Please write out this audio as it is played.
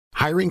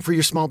Hiring for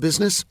your small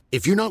business?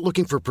 If you're not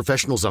looking for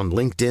professionals on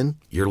LinkedIn,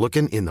 you're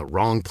looking in the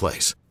wrong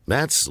place.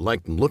 That's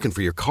like looking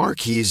for your car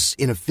keys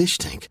in a fish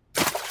tank.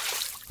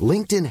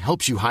 LinkedIn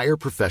helps you hire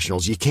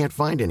professionals you can't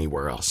find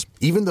anywhere else,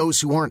 even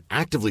those who aren't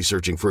actively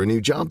searching for a new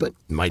job but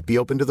might be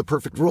open to the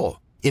perfect role.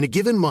 In a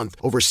given month,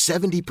 over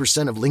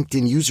 70% of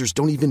LinkedIn users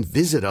don't even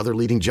visit other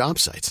leading job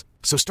sites.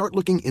 So start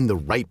looking in the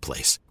right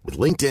place. With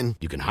LinkedIn,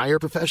 you can hire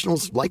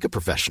professionals like a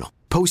professional.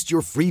 Post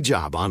your free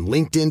job on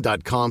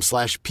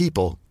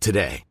linkedin.com/people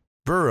today.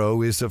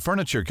 Burrow is a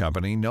furniture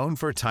company known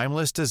for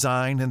timeless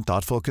design and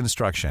thoughtful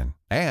construction,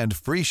 and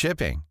free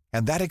shipping,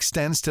 and that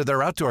extends to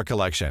their outdoor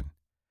collection.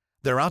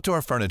 Their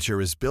outdoor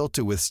furniture is built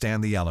to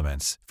withstand the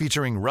elements,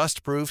 featuring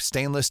rust-proof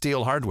stainless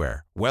steel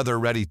hardware,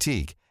 weather-ready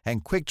teak,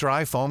 and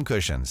quick-dry foam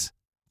cushions.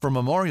 For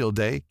Memorial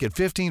Day, get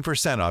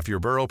 15% off your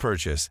Burrow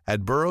purchase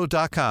at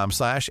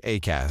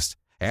burrow.com/ACAST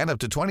and up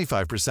to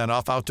 25%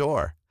 off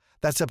outdoor.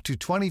 That's up to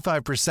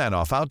 25%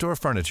 off outdoor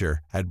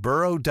furniture at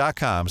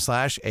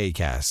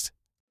burrow.com/ACAST.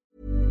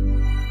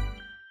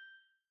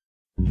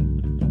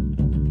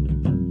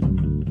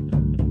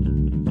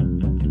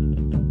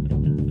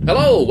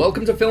 Hello,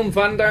 welcome to Film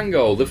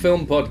Fandango, the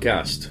film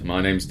podcast.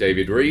 My name's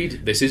David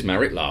Reed. This is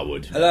Merrick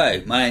Larwood.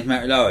 Hello, my name's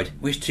Merrick Larwood.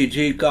 We're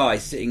two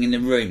guys sitting in the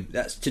room.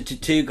 That's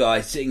two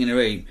guys sitting in a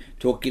room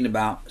talking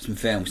about some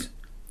films.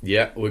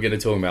 Yeah, we're going to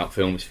talk about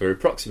films for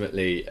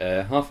approximately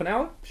half an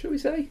hour, shall we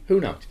say?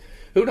 Who knows?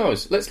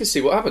 Let's just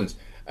see what happens.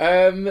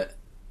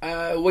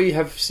 We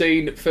have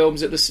seen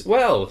films at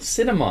the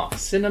cinema.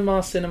 It's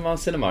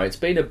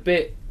been a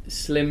bit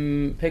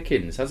slim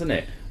pickings, hasn't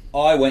it?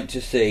 I went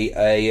to see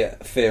a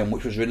film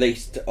which was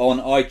released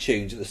on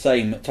iTunes at the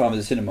same time as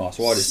the cinema,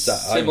 so I just sat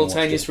home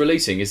simultaneous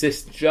releasing. Is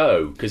this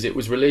Joe? Because it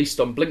was released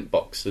on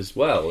Blinkbox as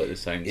well at the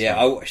same time. Yeah,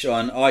 I watched it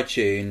on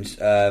iTunes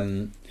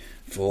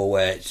for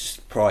where it's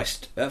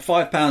priced at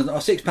 £5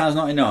 or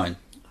 £6.99.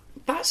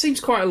 That seems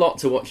quite a lot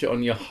to watch it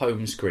on your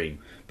home screen.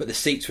 But the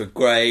seats were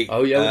great.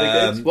 Oh yeah, were they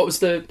good? What was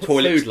the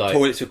food like?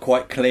 Toilets were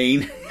quite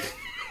clean.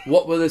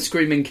 What were the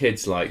screaming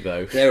kids like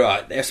though? They're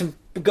right. There's some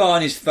guy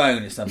on his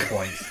phone at some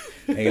point.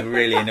 He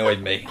really annoyed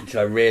me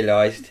until I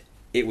realised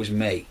it was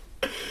me.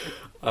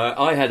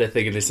 I had a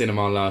thing in the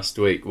cinema last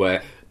week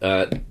where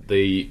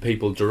the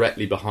people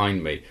directly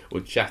behind me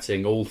were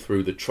chatting all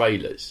through the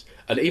trailers.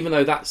 And even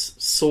though that's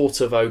sort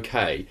of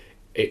okay,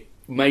 it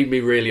made me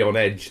really on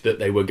edge that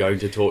they were going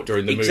to talk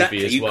during the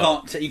movie as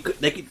well.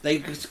 They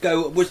just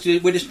go, we're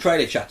just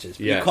trailer chatters.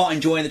 Yeah. You can't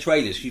enjoy the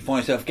trailers because you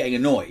find yourself getting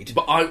annoyed.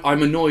 But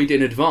I'm annoyed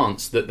in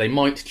advance that they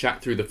might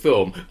chat through the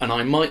film and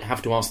I might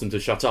have to ask them to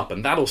shut up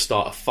and that'll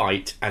start a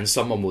fight and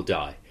someone will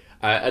die.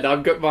 And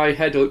I've got my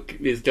head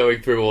is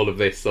going through all of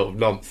this sort of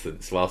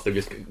nonsense whilst I'm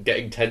just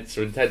getting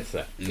tenser and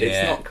tenser. Yeah.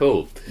 It's not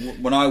cool.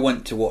 When I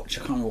went to watch, I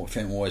can't remember what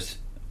film it was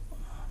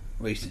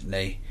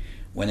recently,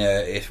 when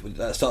if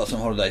that starts on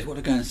holidays, what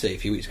did I go and see a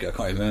few weeks ago? I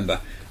can't remember.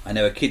 And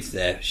there were kids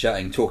there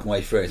shouting, talking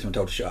way through, and someone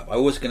told to shut up. I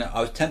was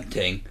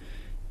tempted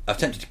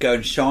to go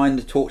and shine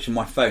the torch of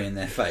my phone in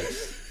their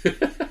face,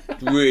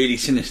 really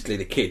sinisterly,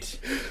 the kids,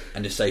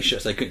 and just say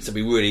shut. So they couldn't. So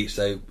be really.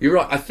 So you're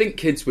right. I think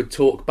kids would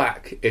talk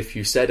back if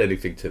you said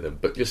anything to them,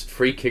 but just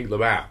freaking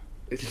them out,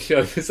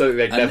 something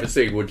they'd never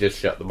seen would just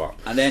shut them up.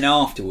 And then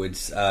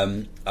afterwards,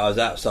 I was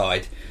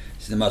outside,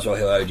 it's the Muswell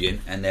Hill Odeon,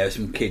 and there were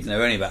some kids, and they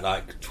were only about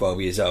like 12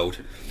 years old.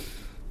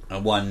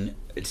 And one,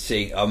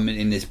 I'm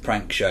in this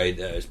prank show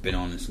that has been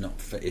on.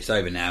 It's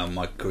over now, and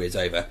my career's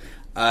over.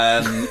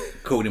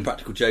 Called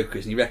Impractical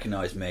Jokers, and he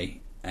recognised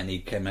me, and he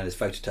came and had his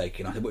photo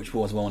taken. I said, which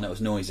was the one that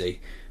was noisy?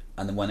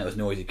 And the one that was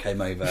noisy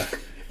came over.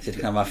 He said,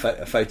 can I have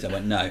a photo? I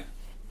went, no.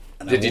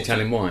 And did you tell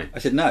him why? I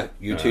said, no,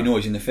 you were too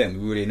noisy in the film.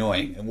 You were really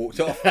annoying, and walked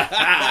off.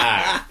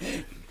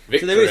 Victory.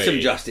 So there is some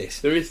justice.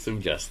 There is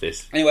some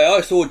justice. Anyway, I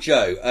saw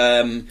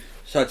Joe.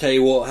 So I'll tell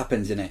you what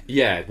happens in it.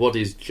 Yeah, what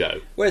is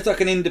Joe? Well, it's like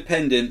an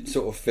independent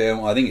sort of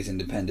film. I think it's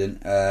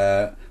independent.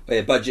 With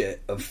a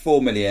budget of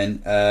 $4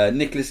 million.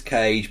 Nicolas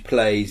Cage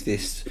plays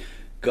this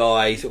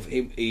guy sort of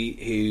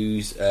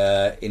who's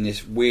in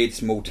this weird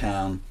small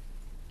town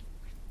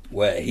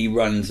where he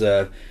runs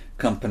a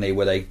company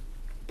where they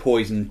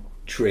poison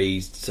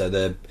trees so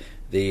the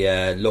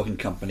logging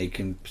company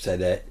can say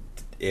they're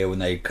ill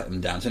and they cut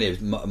them down. So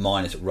it's a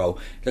minor sort of role.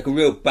 It's like a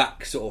real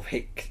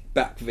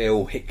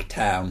backville hick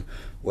town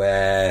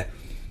where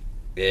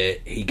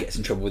he gets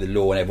in trouble with the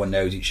law and everyone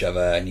knows each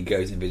other, and he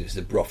goes and visits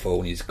the brothel,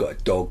 and he's got a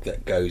dog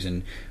that goes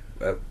and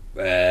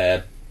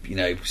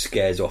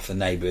scares off the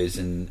neighbours,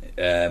 and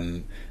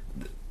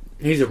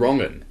he's a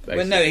wrong 'un, basically.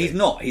 Well, no, he's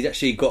not. He's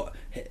actually got,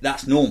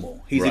 that's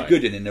normal. He's a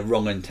good 'un in a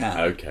wrong 'un town.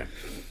 Okay.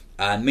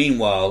 And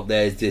meanwhile,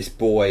 there's this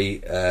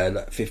boy,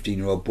 like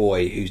 15-year-old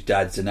boy, whose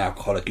dad's an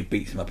alcoholic who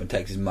beats him up and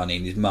takes his money,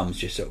 and his mum's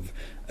just sort of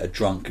a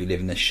drunk who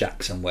lives in a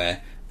shack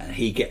somewhere, and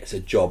he gets a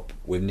job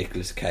with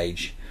Nicolas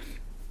Cage.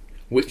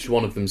 Which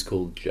one of them's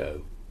called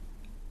Joe?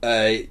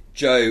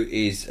 Joe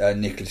is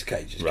Nicolas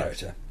Cage's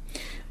character.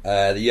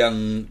 The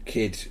young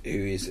kid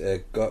who is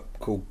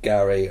called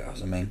Gary,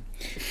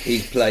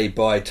 he's played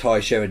by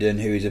Ty Sheridan,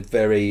 who is a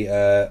very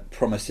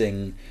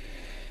promising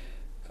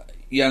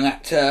young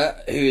actor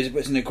who is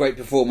putting in a great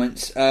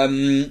performance.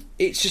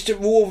 It's just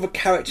more of a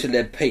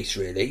character-led piece,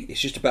 really.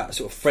 It's just about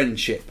sort of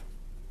friendship.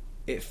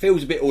 It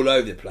feels a bit all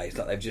over the place,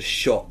 like they've just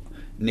shot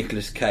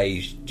Nicolas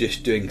Cage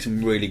just doing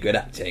some really good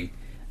acting,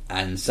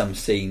 and some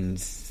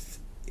scenes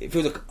it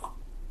feels like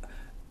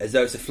as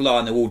though it's a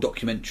fly-on-the-wall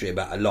documentary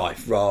about a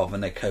life rather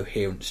than a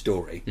coherent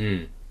story.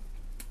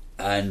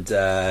 And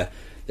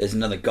there's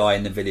another guy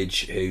in the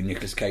village who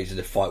Nicolas Cage has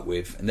a fight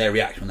with, and their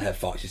reaction when they have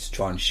fights is to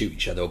try and shoot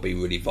each other or be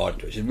really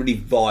violent. It's a really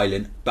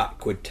violent,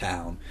 backward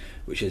town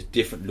which has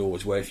different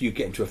laws, where if you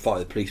get into a fight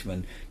with a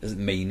policeman, it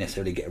doesn't mean you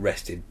necessarily get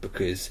arrested,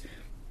 because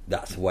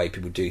that's the way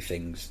people do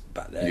things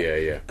back there.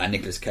 Yeah. And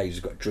Nicolas Cage has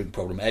got a drink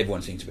problem.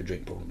 Everyone seems to have a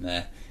drink problem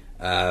there.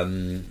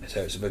 So it's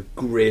sort of a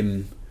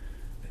grim...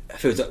 It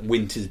feels like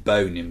Winter's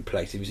Bone in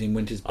place. Have you seen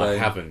Winter's Bone? I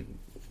haven't.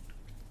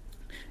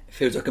 It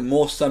feels like a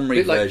more summary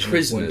A bit like version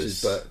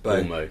Prisoners, of Winter's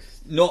Bone. almost.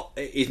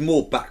 It's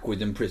more backward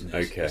than Prisoners.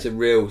 Okay. It's a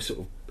real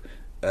sort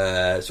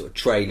of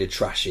trailer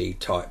trashy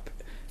type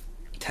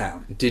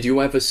town. Did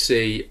you ever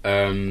see?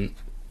 Oh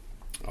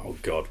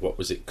God, what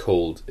was it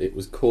called? It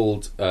was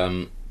called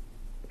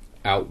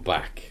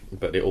Outback,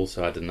 but it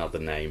also had another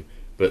name.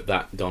 But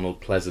that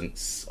Donald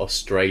Pleasance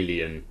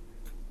Australian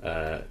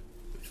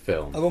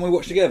film. The one we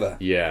watched together.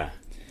 Yeah.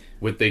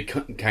 With the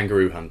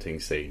kangaroo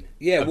hunting scene.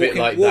 Yeah, bit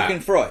like Walk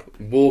in Fright.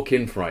 Walk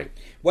in Fright.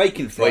 Wake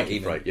in Fright. Wake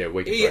in Fright, yeah,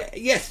 Wake in Fright.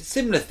 Yes,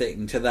 similar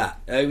thing to that.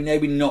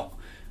 Maybe not.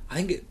 I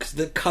think because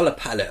the colour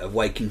palette of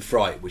Wake in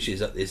Fright, which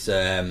is like this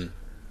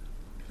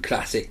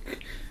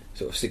classic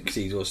sort of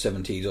 60s or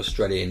 70s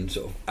Australian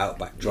sort of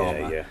outback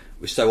drama,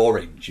 was so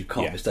orange you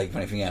can't mistake it for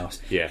anything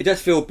else. Yeah. It does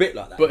feel a bit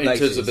like that. But in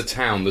terms of the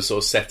town, the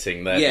sort of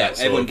setting, there, that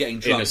sort everyone of getting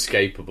drunk,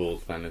 inescapable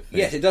kind of thing.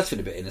 Yes, it does feel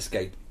a bit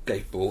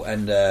inescapable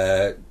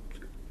and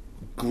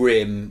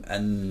grim,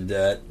 and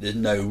there's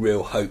no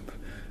real hope,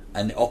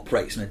 and it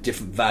operates on a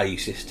different value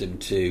system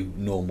to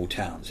normal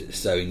towns. It's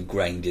so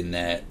ingrained in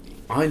there.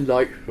 I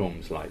like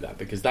films like that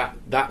because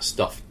that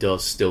stuff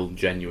does still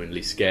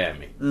genuinely scare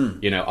me.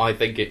 You know, I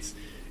think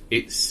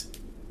it's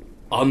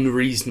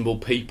unreasonable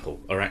people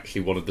are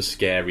actually one of the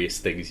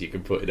scariest things you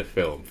can put in a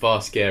film. Far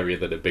scarier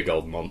than a big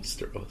old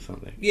monster or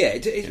something. Yeah,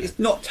 it's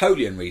not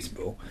totally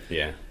unreasonable.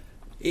 Yeah.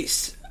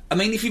 I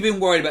mean, if you've been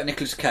worried about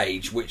Nicolas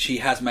Cage, which he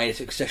has made a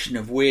succession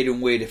of weirder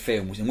and weirder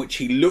films in which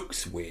he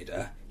looks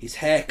weirder, his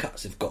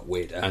haircuts have got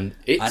weirder. And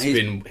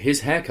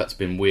his haircut's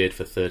been weird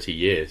for 30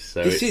 years,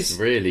 so This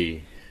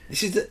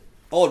is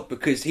odd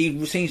because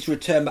he seems to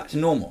return back to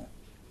normal.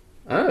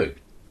 Oh.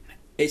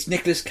 It's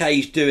Nicolas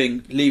Cage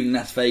leaving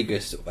Las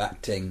Vegas sort of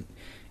acting.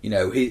 You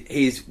know,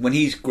 when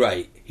he's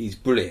great, he's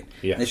brilliant.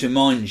 Yeah. And this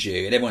reminds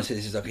you, and everyone says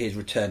this is like his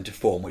return to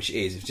form, which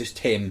it's just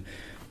him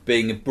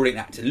being a brilliant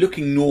actor,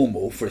 looking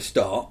normal for a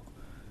start,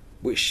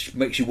 which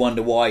makes you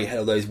wonder why he had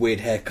all those weird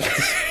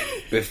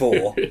haircuts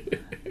before,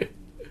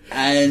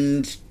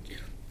 and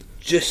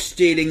just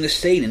stealing the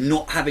scene and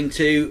not having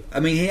to... I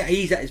mean,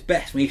 he's at his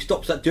best when he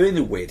stops doing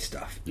the weird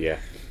stuff. Yeah.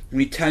 When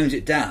he tones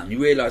it down, you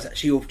realise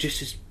actually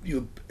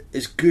you're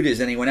as good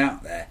as anyone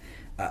out there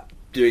at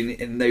doing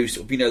in those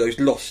sort of, those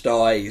lost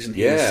eyes. And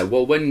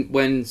well,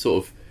 when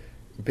sort of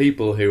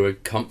people who are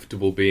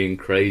comfortable being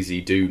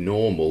crazy do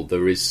normal,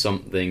 there is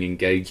something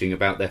engaging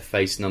about their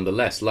face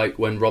nonetheless. Like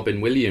when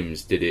Robin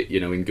Williams did it,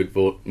 in Good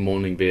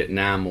Morning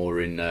Vietnam or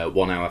in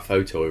 1 Hour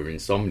Photo or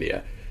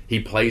Insomnia. He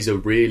plays a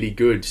really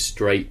good,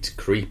 straight,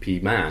 creepy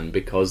man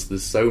because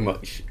there's so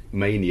much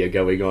mania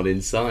going on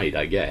inside,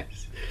 I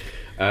guess.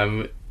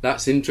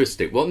 That's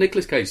interesting. Well,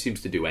 Nicolas Cage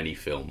seems to do any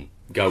film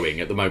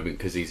going at the moment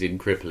because he's in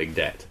crippling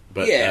debt.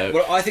 But,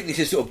 well, I think this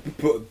is sort of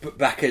put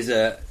back as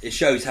it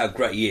shows how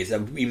great he is.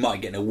 He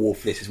might get an award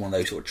for this as one of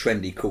those sort of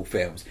trendy, cool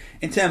films.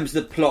 In terms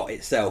of the plot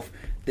itself,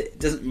 it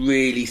doesn't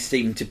really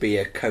seem to be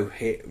a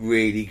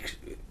really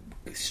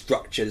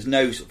structure. There's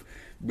no sort of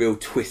real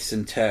twists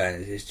and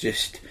turns. It's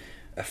just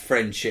a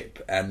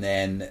friendship, and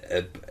then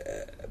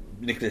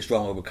Nicholas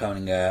Rommel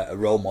becoming a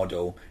role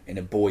model in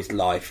a boy's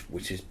life,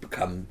 which is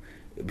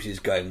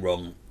going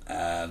wrong.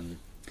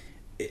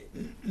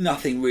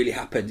 Nothing really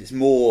happens. It's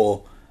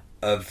more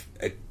of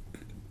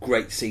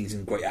great scenes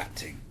and great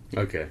acting.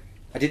 Okay.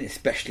 I didn't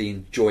especially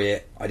enjoy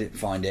it. I didn't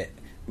find it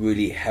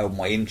really held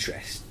my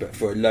interest. But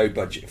for a low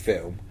budget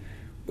film,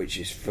 which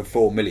is for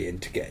 $4 million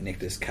to get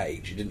Nicolas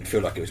Cage, it didn't feel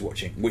like I was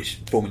watching.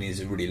 Which $4 million is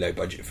a really low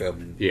budget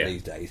film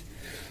these days.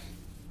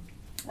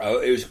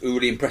 It was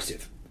really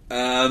impressive.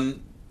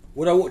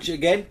 Would I watch it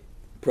again?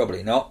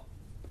 Probably not.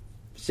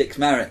 6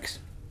 Mareks.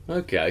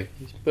 Okay,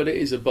 but it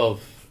is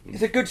above.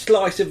 It's a good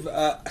slice of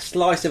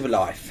a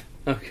life.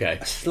 Okay,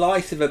 a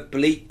slice of a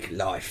bleak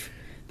life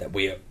that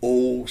we are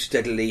all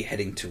steadily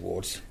heading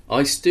towards.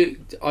 I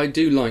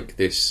do like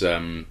this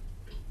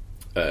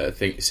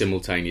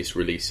simultaneous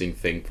releasing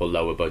thing for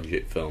lower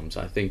budget films.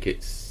 I think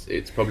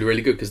it's probably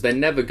really good because they're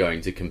never going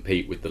to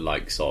compete with the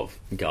likes of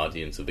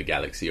Guardians of the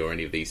Galaxy or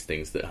any of these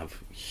things that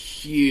have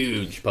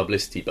huge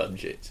publicity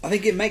budgets. I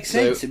think it makes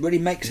sense. It really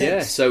makes sense.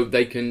 Yeah, so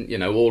they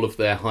can, all of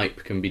their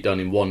hype can be done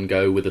in one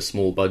go with a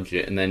small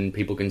budget, and then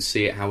people can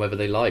see it however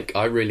they like.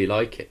 I really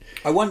like it.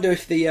 I wonder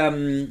if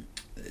the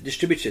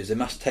distributors, they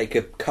must take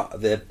a cut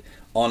of their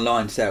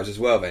online sales as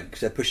well then,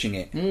 because they're pushing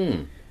it.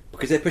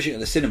 Because they're pushing it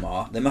at the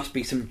cinema, there must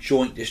be some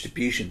joint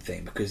distribution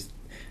thing, because...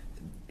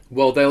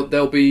 Well,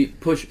 they'll be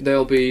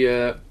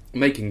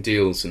making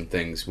deals and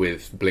things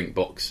with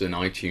Blinkbox and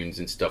iTunes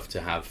and stuff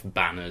to have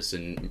banners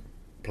and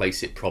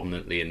place it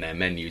prominently in their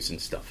menus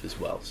and stuff as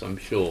well. So I'm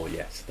sure,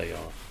 yes, they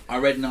are. I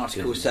read an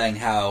article saying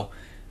how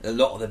a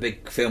lot of the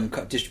big film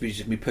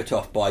distributors can be put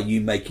off by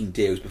you making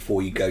deals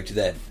before you go to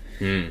them.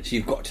 So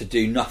you've got to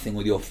do nothing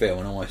with your film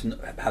and almost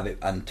have it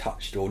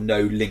untouched, or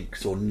no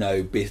links or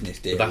no business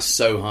deals. But that's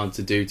so hard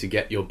to do to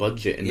get your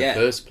budget in the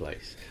first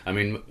place. I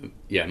mean,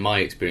 my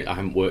experience, I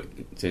haven't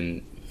worked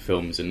in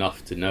films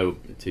enough to know,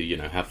 to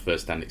have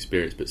first-hand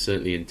experience, but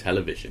certainly in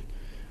television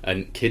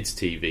and kids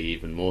TV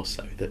even more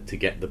so, that to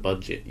get the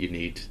budget you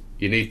need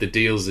the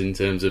deals in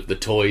terms of the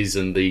toys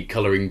and the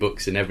colouring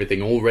books and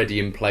everything already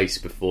in place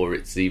before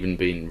it's even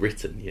been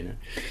written.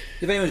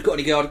 If anyone's got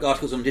any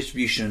articles on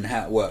distribution and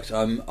how it works,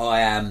 I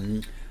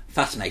am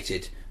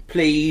fascinated.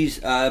 Please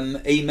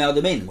email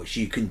them in, which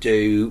you can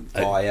do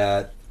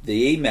via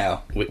the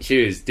email, which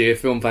is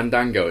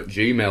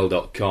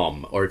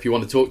dearfilmfandango@gmail.com. Or if you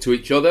want to talk to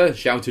each other,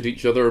 shout at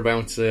each other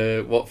about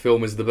what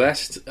film is the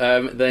best,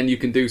 then you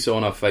can do so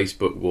on our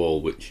Facebook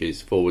wall, which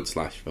is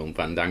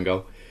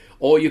 /filmfandango.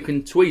 Or you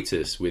can tweet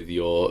us with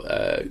your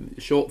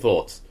short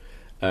thoughts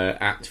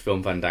at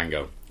Film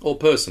Fandango, or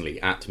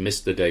personally at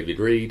Mr. David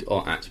Reed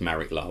or at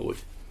Marek Larwood.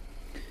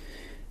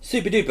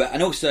 Super duper.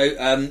 And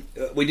also,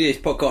 we do this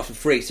podcast for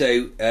free,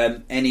 so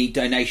any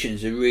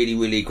donations are really,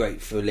 really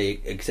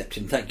gratefully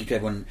accepted. Thank you to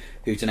everyone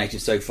who's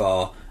donated so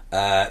far.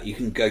 You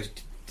can go to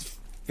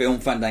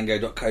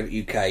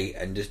filmfandango.co.uk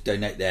and just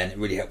donate there, and it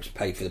really helps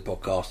pay for the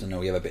podcast and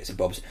all the other bits and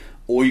bobs.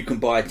 Or you can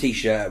buy a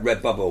t-shirt at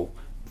Redbubble.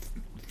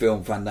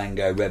 Film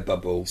Fandango,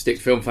 Redbubble. Stick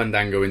Film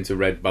Fandango into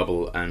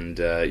Redbubble, and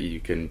you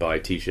can buy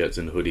t-shirts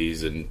and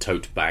hoodies and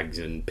tote bags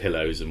and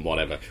pillows and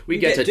whatever. You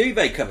get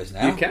duvet covers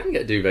now. You can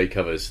get duvet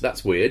covers.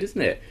 That's weird,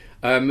 isn't it?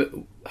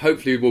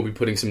 Hopefully we'll be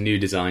putting some new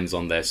designs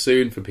on there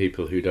soon for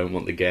people who don't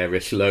want the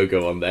garish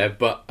logo on there.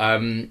 But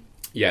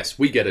yes,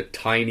 we get a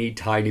tiny,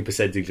 tiny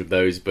percentage of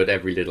those, but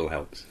every little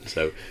helps.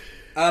 So...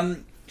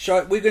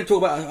 we're going to talk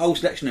about a whole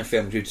selection of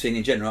films we've seen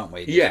in general, aren't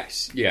we?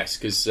 Yes,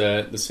 because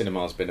the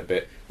cinema's been a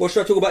bit... Well,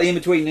 should I talk about The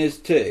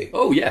In-Betweeners too?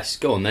 Oh, yes,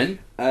 go on then.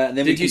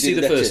 Did you see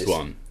the first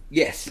one?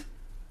 Yes.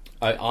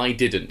 I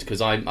didn't, because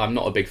I'm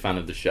not a big fan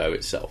of the show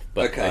itself.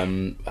 But,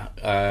 okay.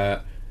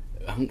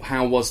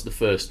 How was the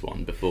first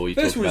one before you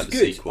talk about the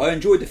good. sequel? I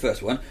enjoyed the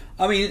first one.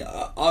 I mean,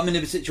 I'm in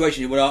a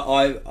situation where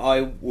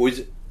I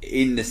was...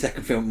 in the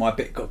second film, my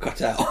bit got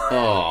cut out.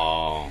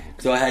 Oh,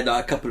 because I had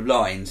a couple of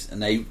lines,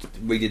 and they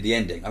redid the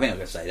ending. I think I'm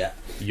going to say that.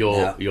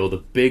 You're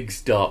the big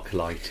dark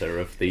lighter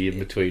of the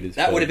In-Betweeners.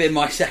 That would have been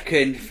my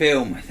second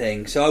film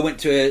thing. So I went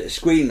to a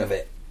screening of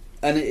it,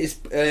 and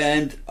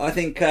I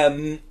think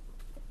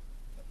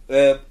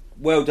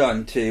well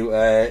done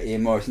to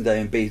Ian Morris and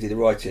Damon Beasley, the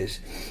writers.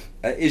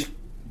 It is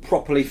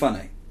properly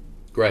funny.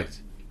 Great.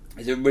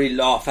 It's a really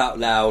laugh out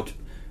loud.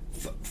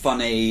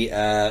 Funny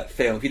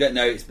film. If you don't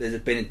know, there's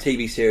been a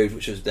TV series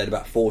which has done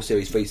about 3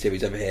 series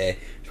over here.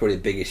 It's probably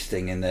the biggest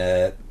thing in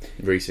the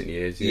recent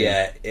years.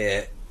 Yeah.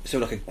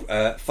 Sort of like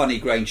a funny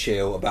grain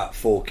shield about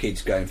 4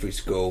 kids going through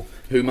school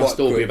who must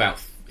all be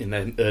about in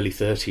their early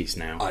 30s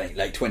now. I think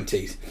late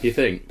 20s. You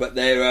think? But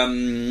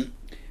they're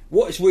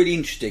what is really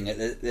interesting at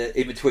the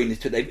in between the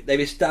two,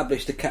 they've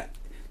established the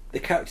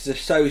characters are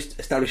so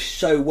established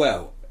so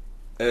well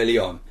early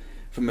on.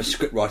 From a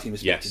script writing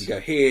perspective, yes. You go,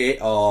 here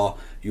are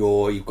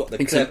you've got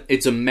the...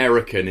 It's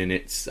American in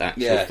its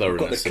actual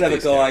thoroughness. You've got the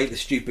clever guy, the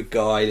stupid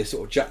guy, the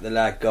sort of Jack the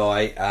Lad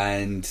guy,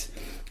 and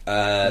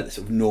the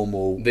sort of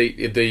normal...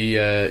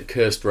 The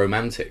cursed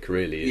romantic,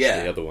 really, is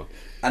the other one.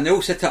 And they're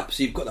all set up,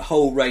 so you've got the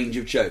whole range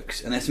of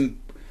jokes. And there's some...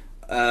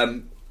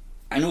 and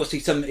also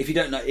some, if you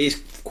don't know, it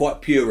is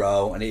quite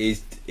puerile, and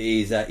it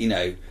is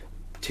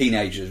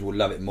teenagers will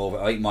love it more.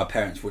 I think my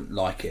parents wouldn't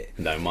like it.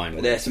 No, mine wouldn't.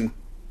 But there's some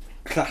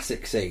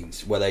classic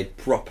scenes where they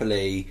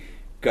properly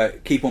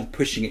keep on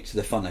pushing it to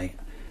the funny.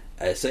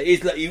 So it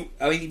is like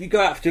if you go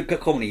out to a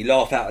comedy, you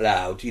laugh out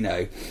loud,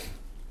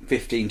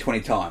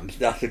 15-20 times.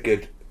 That's a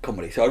good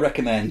comedy. So I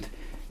recommend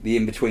The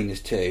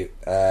In-Betweeners too,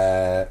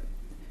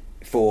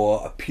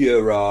 for a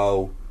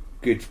puerile,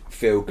 good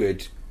feel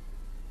good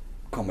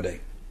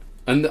comedy.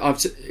 And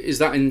is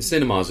that in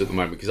cinemas at the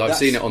moment? Because I've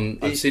seen it on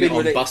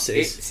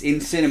buses. It's in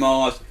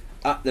cinemas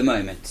at the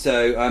moment.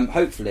 So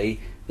hopefully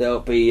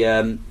there'll be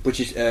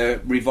British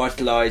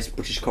revitalised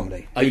British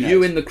comedy. Are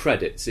you in the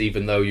credits,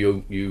 even though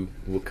you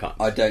were cut?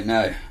 I don't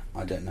know.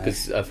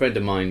 Because a friend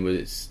of mine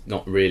was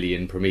not really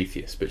in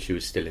Prometheus, but she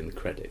was still in the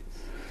credits.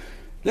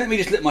 Let me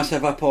just look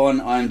myself up on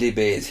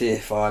IMDb and see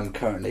if I'm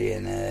currently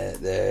in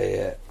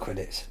the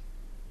credits.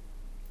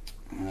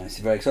 This is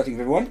very exciting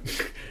for everyone.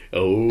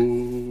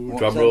 Oh,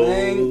 drum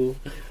roll.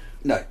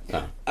 No.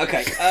 Oh.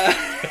 Okay.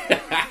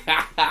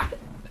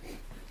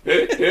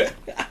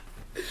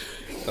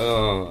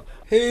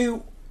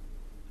 Who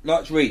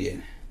likes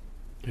reading?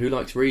 Who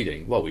likes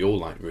reading? Well, we all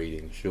like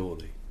reading,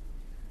 surely.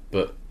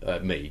 but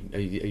me. Are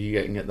you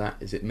getting at that?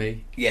 Is it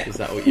me? Yeah. Is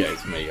that what? Yeah,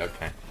 it's me.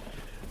 Okay.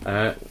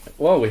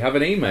 Well, we have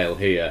an email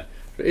here.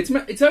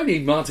 It's only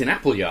Martin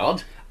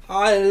Appleyard.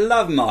 I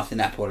love Martin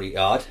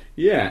Appleyard.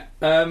 Yeah.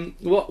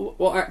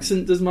 What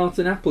accent does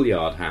Martin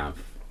Appleyard have?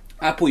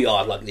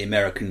 Appleyard, like the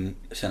American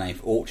surname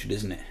for orchard,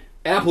 isn't it?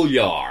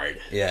 Appleyard.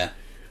 Yeah.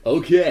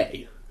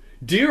 Okay.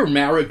 Dear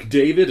Marek,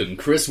 David, and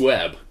Chris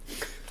Webb.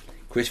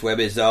 Chris Webb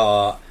is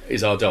our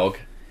dog.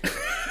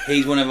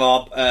 He's one of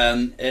our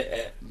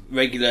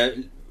regular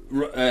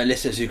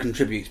listeners who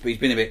contributes, but he's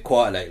been a bit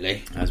quiet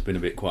lately. Has been a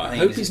bit quiet. I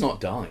think hope he's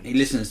not dying. He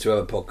listens to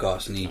other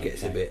podcasts and he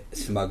gets a bit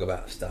smug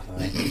about stuff,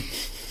 I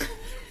think.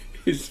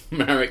 He's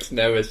Marek's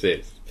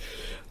nemesis.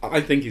 I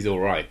think he's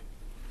alright.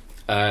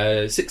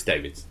 6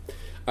 Davids.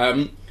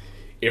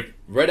 If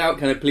read out,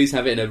 can I please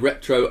have it in a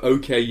retro,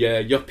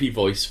 yuppie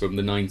voice from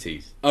the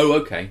 90s? Oh,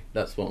 okay.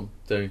 That's what I'm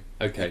doing.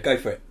 Okay. Go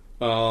for it.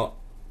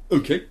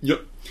 Okay,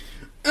 yep.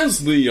 As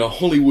the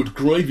Hollywood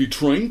gravy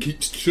train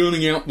keeps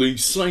churning out the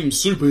same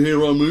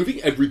superhero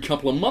movie every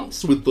couple of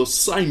months with the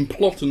same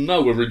plot and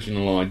no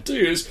original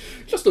ideas,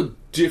 just a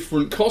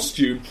different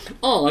costume,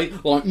 I,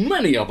 like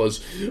many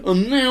others,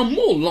 am now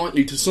more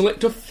likely to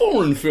select a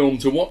foreign film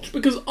to watch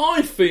because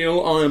I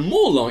feel I am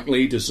more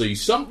likely to see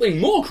something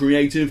more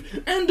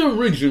creative and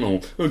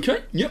original.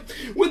 Okay, yep.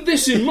 With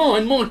this in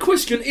mind, my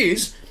question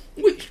is,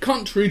 which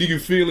country do you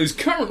feel is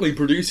currently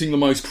producing the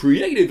most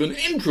creative and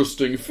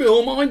interesting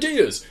film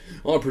ideas?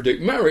 I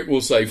predict Marek will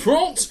say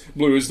France,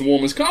 blue is the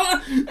warmest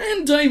colour,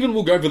 and David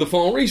will go for the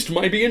Far East,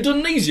 maybe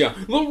Indonesia,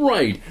 the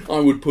raid.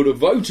 I would put a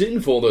vote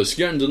in for the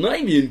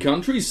Scandinavian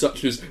countries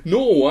such as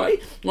Norway.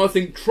 I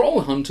think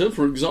Troll Hunter,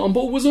 for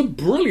example, was a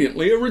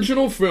brilliantly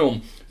original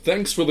film.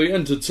 Thanks for the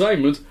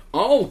entertainment.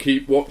 I'll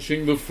keep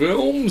watching the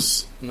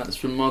films. And that's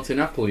from Martin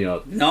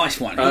Appleyard. Nice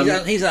one.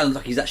 He sounds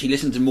like he's actually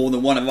listened to more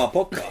than one of our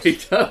podcasts. He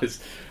does.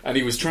 And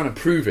he was trying to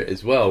prove it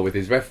as well with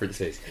his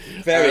references.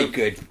 Very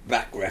good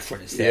back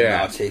reference there,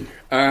 Martin.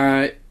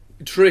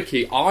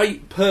 Tricky.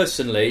 I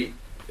personally,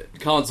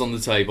 cards on the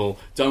table,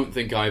 don't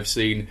think I've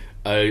seen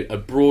a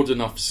broad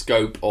enough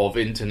scope of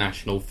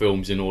international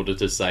films in order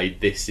to say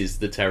this is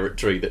the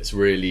territory that's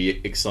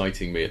really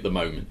exciting me at the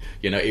moment.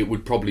 It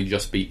would probably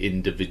just be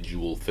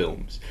individual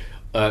films.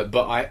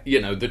 But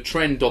the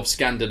trend of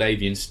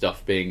Scandinavian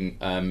stuff being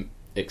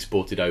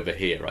exported over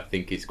here, I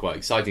think is quite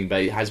exciting.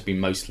 But it has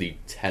been mostly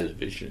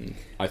television.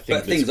 I think.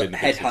 But things like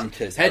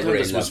Headhunters.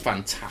 Headhunters was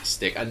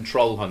fantastic, and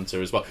Troll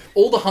Hunter as well.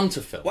 All the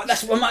Hunter films. Well,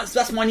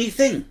 that's my new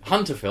thing.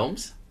 Hunter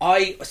films.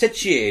 I said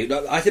to you,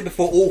 like I said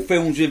before, all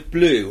films with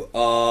blue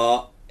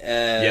are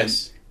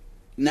yes.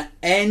 Now,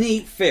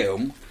 any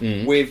film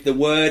with the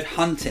word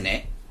hunt in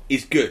it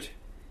is good.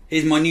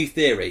 Here's my new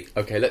theory.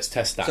 Okay, let's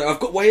test that. So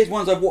here's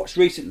ones I've watched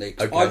recently.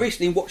 Okay. I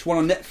recently watched one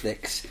on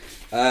Netflix,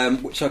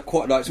 which I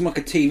quite like. It's like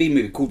a TV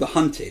movie called The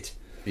Hunted.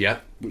 Yeah.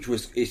 Which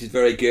is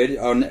very good.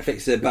 On Netflix,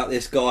 it's about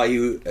this guy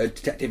a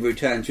detective who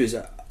returns to his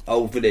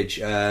old village,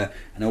 and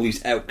all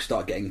these elk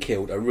start getting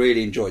killed. I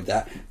really enjoyed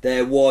that.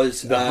 There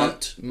was The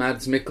Hunt,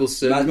 Mads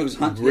Mikkelsen.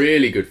 Hunt,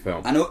 really good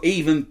film. And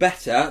even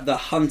better, The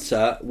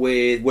Hunter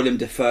with Willem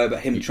Dafoe,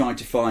 but him trying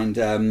to find.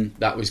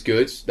 That was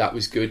good.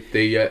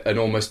 The an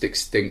almost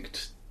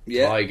extinct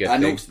tiger.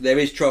 And thing. also, there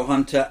is Troll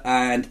Hunter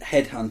and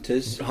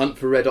Headhunters. Hunt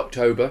for Red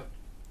October.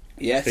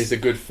 Yes, is a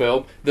good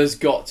film. There's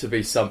got to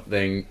be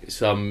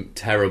some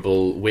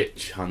terrible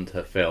witch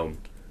hunter film.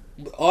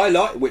 I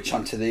like Witch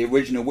Hunter, the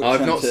original Witch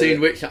Hunter. I've not seen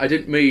Witch. I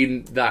didn't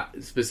mean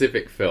that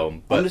specific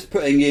film. But I'm just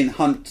putting in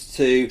Hunt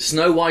to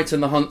Snow White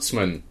and the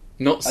Huntsman.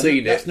 Not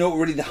seen it. That's not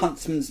really the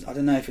Huntsman's. I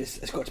don't know if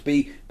it's got to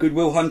be Good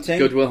Will Hunting.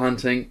 Good Will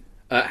Hunting.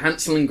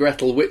 Hansel and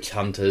Gretel Witch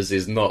Hunters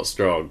is not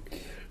strong.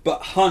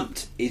 But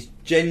Hunt is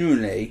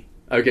genuinely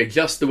okay.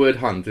 Just the word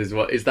hunt is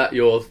what is that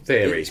your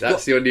theory?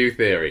 That's your new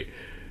theory.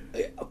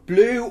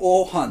 Blue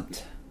or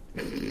Hunt?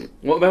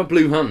 What about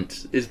Blue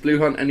Hunt? Is Blue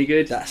Hunt any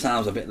good? That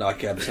sounds a bit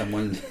like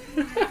someone.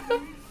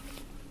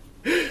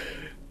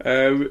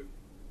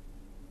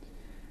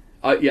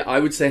 I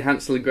would say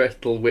Hansel and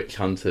Gretel Witch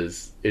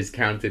Hunters is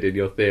counted in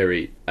your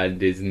theory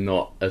and is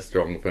not a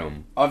strong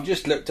film. I've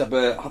just looked up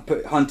I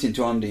put Hunt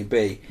into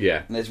IMDb.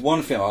 Yeah. And there's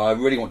one film I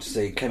really want to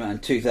see. It came out in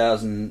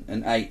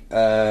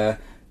 2008.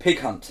 Pig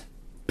Hunt.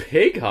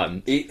 Pig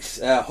Hunt? It's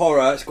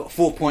horror. It's got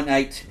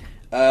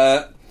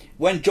 4.8.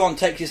 When John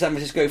takes his San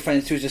Francisco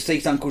friends to his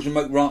deceased uncle's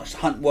remote ranch to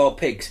hunt wild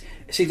pigs,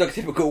 it seems like a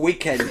typical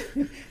weekend.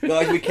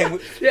 Guys, weekend.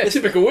 Yeah,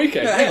 typical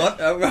weekend. No, hang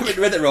on, I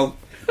read that wrong.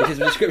 Which is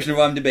the description of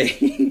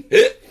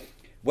IMDb.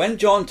 When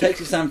John takes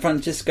his San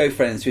Francisco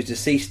friends to his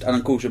deceased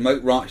uncle's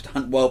remote ranch to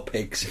hunt wild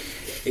pigs,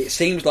 it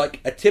seems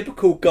like a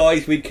typical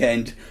guy's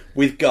weekend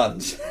with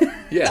guns.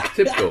 Yeah,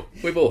 typical.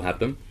 We've all had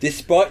them.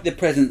 Despite the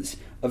presence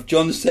of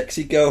John's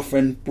sexy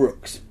girlfriend,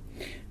 Brooks.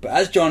 But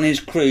as John and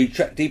his crew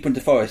trek deeper into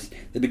the forest,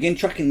 they begin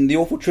tracking the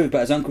awful truth about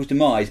his uncle's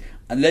demise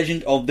and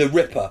legend of the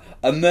Ripper,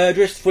 a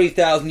murderous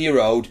 3,000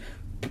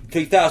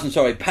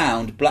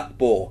 pound black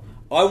boar.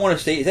 I want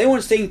to see. Has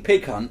anyone seen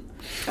Pig Hunt?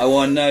 I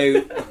want to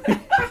know.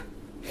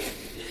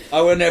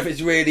 I want to know if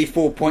it's really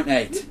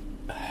 4.8.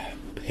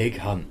 Pig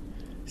Hunt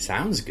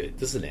sounds good,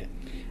 doesn't it?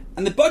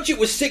 And the budget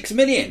was $6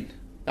 million.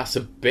 That's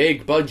a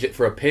big budget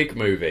for a pig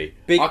movie.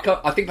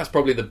 I think that's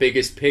probably the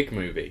biggest pig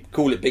movie.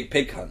 Call it Big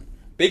Pig Hunt.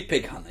 Big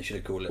Pig Hunt, they should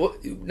have called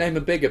it. Name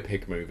a bigger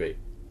pig movie.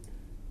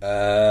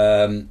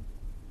 I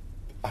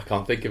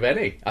can't think of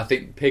any. I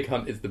think Pig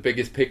Hunt is the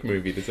biggest pig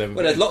movie there's ever been.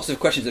 Well, there's lots of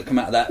questions that come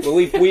out of that. But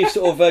we've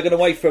sort of gone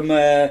away from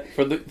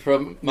Martin's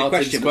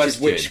question, which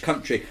is which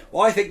country.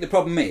 Well, I think the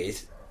problem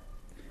is,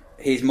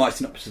 here's my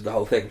synopsis of the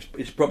whole thing,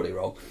 which is probably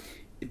wrong.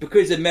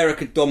 Because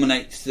America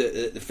dominates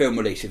the film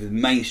release, the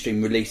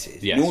mainstream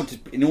releases. Yes.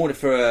 In order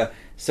for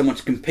someone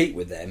to compete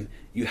with them,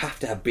 you have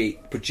to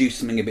produce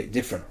something a bit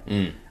different.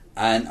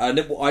 And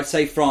I'd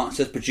say France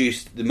has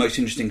produced the most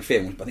interesting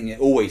films, but I think it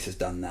always has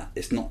done that.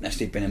 It's not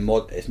necessarily been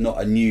it's not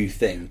a new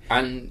thing.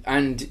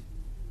 And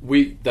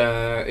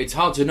it's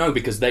hard to know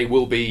because they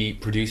will be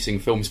producing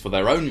films for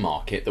their own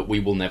market that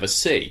we will never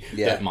see.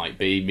 That might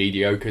be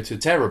mediocre to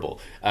terrible,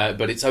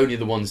 but it's only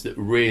the ones that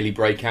really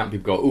break out and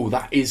people go, oh,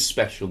 that is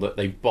special, that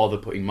they bother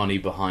putting money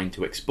behind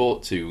to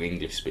export to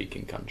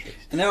English-speaking countries.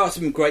 And there are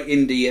some great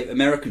indie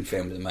American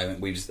films at the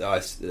moment.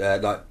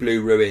 Like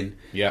Blue Ruin.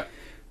 Yeah.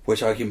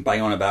 Which I can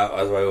bang on about.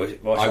 I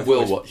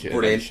will watch it.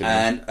 Brilliant.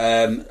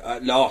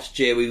 And last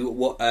year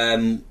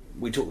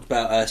we talked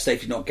about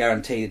Safety Not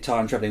Guaranteed, the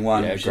time-travelling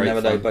one, which is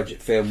another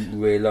low-budget film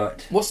we really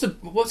liked. What's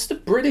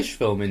the British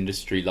film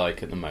industry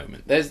like at the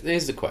moment? There's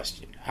the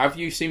question. Have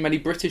you seen many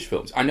British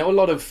films? I know a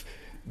lot of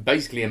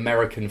basically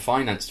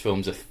American-financed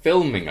films are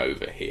filming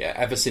over here.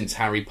 Ever since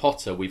Harry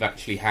Potter, we've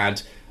actually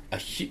had I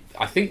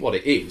think what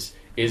it is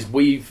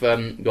we've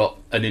got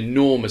an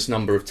enormous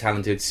number of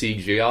talented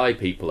CGI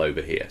people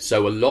over here.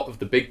 So a lot of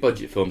the big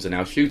budget films are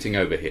now shooting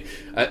over here.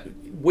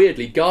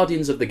 Weirdly,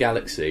 Guardians of the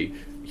Galaxy,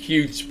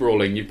 huge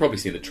sprawling, you've probably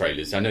seen the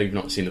trailers. I know you've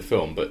not seen the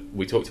film, but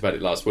we talked about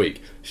it last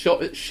week.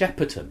 Shot at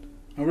Shepperton.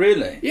 Oh,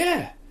 really?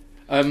 Yeah.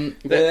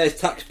 There's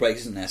tax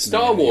breaks, isn't there?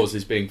 Star Wars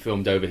is being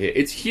filmed over here.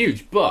 It's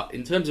huge, but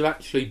in terms of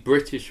actually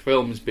British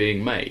films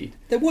being made...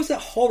 There was that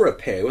horror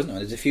period, wasn't there?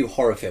 There's a few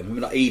horror films. I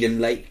remember like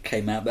Eden Lake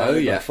came out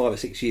about 5 or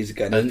 6 years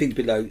ago.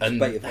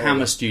 And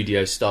Hammer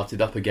Studios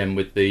started up again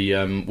with the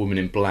Woman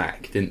in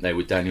Black, didn't they?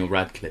 With Daniel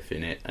Radcliffe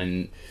in it.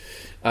 And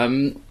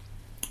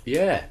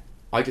yeah,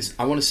 I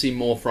want to see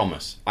more from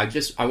us. I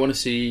want to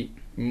see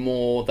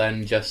more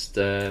than just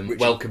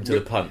Welcome to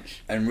the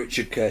Punch. And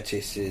Richard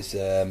Curtis is...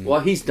 Well,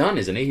 he's done,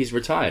 isn't he? He's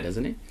retired,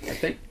 hasn't he? I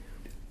think.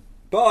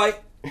 Bye!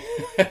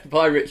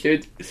 Bye,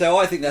 Richard. So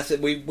I think that's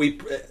it. We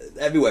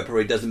everywhere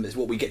probably doesn't. It's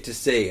what we get to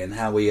see and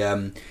how we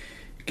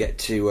get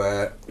to...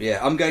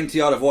 I'm going to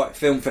the Isle of Wight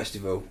Film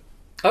Festival.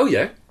 Oh,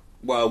 yeah?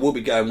 Well, we'll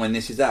be going when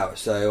this is out,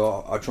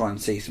 so I'll try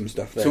and see some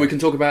stuff there. So we can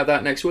talk about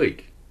that next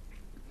week?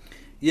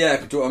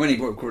 Yeah, I'm only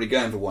probably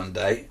going for one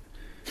day.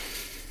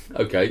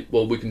 Okay,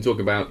 well, we can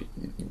talk about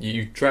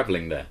you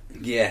travelling there.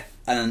 Yeah,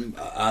 and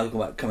I'll talk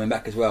about coming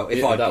back as well.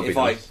 If nice.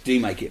 I do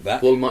make it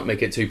back. Well, we might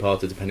make it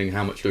two-parter depending on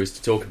how much there is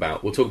to talk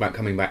about. We'll talk about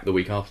coming back the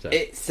week after.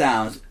 It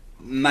sounds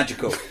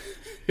magical.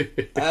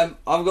 I've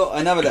got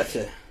another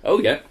letter. Oh,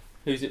 yeah.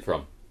 Who's it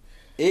from?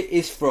 It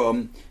is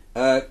from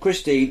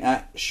Christine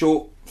at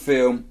Short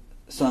Film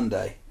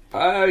Sunday.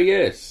 Oh,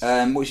 yes.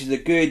 Which is a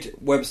good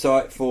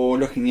website for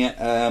looking at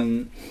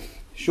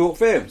short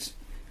films.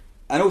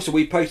 And also,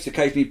 we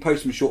occasionally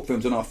post some short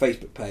films on our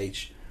Facebook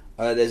page.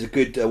 There's a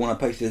good one I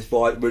posted, this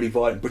really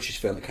violent British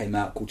film that came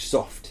out called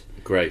Soft.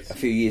 Great. A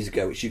few years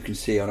ago, which you can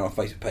see on our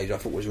Facebook page. I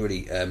thought was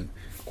really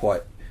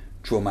quite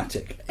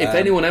traumatic. If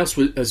anyone else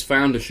has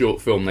found a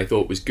short film they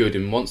thought was good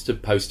and wants to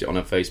post it on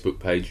our Facebook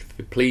page,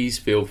 please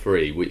feel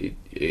free.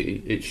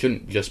 It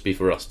shouldn't just be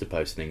for us to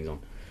post things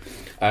on.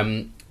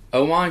 Am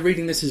I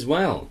reading this as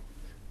well?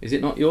 Is it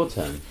not your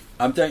turn?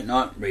 I don't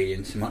like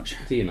reading so much.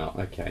 Do you not?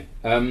 Okay.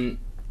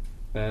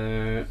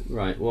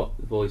 Right, what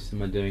voice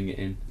am I doing it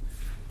in?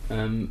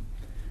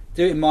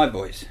 Do it in my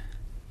voice.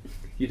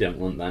 You don't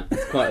want that.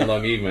 It's quite a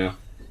long email.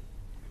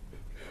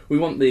 We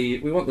want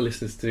the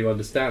listeners to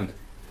understand.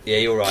 Yeah,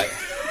 you're right.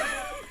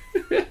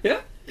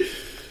 Yeah.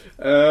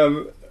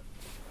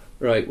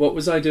 Right, what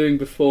was I doing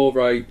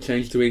before I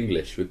changed to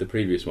English with the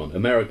previous one?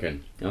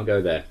 American. I'll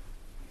go there.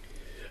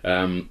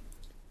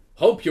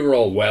 Hope you're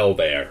all well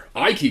there.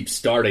 I keep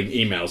starting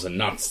emails and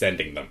not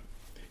sending them.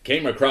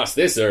 Came across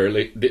this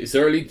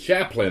early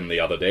Chaplin the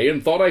other day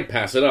and thought I'd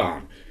pass it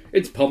on.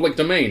 It's public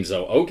domain,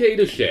 so okay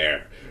to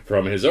share.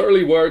 From his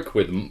early work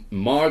with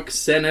Mark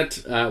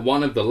Sennett,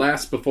 one of the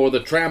last before the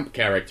Tramp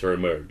character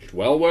emerged.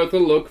 Well worth a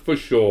look for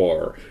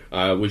sure.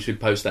 We should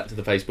post that to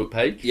the Facebook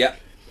page. Yep.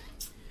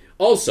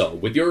 Also,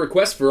 with your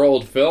request for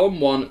old film,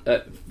 one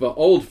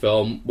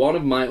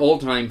of my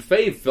all-time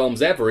fave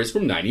films ever is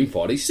from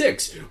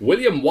 1946,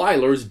 William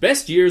Wyler's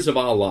Best Years of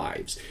Our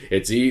Lives.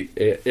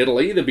 It'll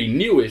either be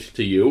newish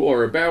to you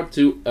or I'm about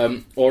to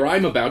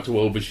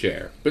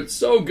overshare, but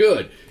so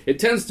good. It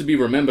tends to be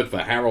remembered for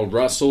Harold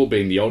Russell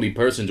being the only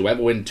person to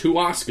ever win 2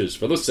 Oscars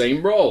for the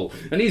same role.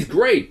 And he's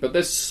great, but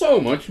there's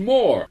so much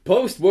more.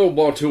 Post-World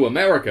War II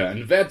America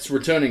and vets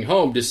returning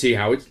home to see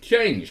how it's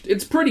changed.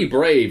 It's pretty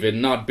brave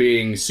in not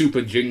being super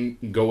super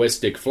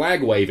jingoistic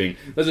flag waving.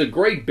 There's a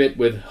great bit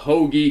with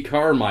Hoagie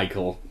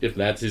Carmichael, if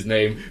that's his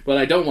name, but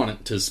I don't want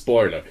it to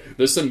spoiler.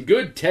 There's some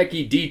good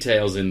techie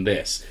details in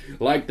this,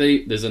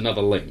 there's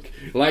another link,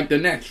 like the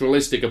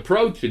naturalistic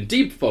approach and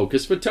deep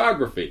focus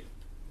photography.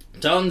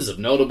 Tons of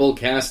notable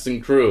casts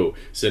and crew.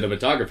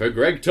 Cinematographer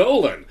Greg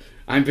Tolan.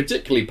 I'm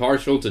particularly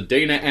partial to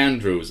Dana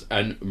Andrews,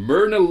 and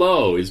Myrna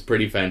Lowe is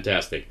pretty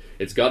fantastic.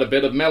 It's got a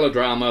bit of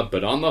melodrama,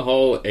 but on the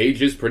whole,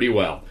 ages pretty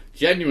well.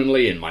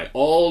 Genuinely in my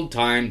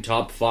all-time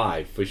top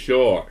 5, for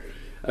sure.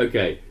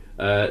 Okay,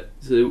 so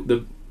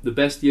the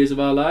best years of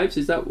our lives,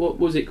 is that, what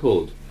was it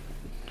called?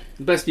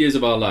 The best years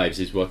of our lives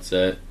is what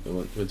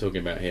we're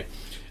talking about here.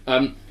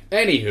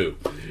 Anywho,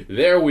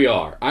 there we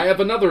are. I have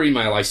another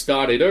email I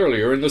started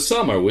earlier in the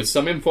summer with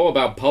some info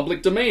about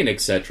public domain,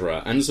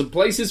 etc., and some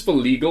places for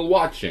legal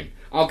watching.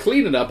 I'll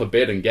clean it up a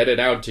bit and get it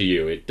out to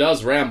you. It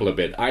does ramble a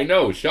bit. I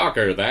know,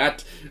 shocker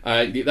that.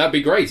 That'd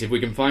be great. If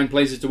we can find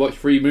places to watch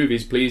free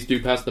movies, please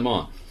do pass them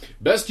on.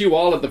 Best you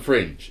all at the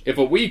Fringe. If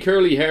a wee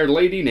curly-haired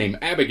lady named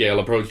Abigail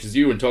approaches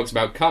you and talks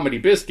about Comedy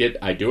Biscuit,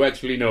 I do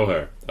actually know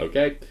her.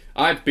 Okay?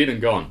 I've been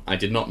and gone. I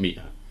did not meet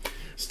her.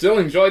 Still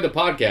enjoy the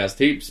podcast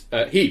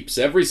heaps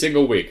every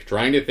single week.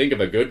 Trying to think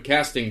of a good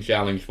casting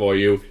challenge for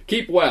you.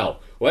 Keep well.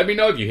 Let me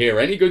know if you hear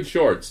any good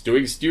shorts.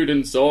 Doing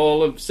students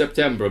all of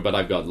September, but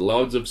I've got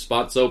loads of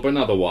spots open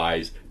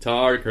otherwise.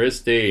 Tar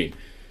Christine.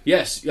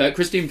 Yes,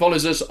 Christine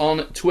follows us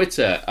on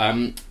Twitter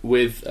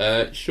with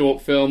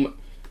Short Film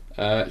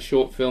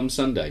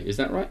Sunday. Is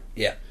that right?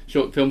 Yeah.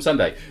 Short Film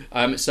Sunday.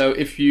 So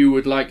if you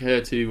would like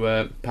her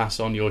to pass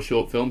on your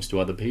short films to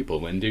other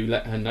people, then do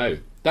let her know.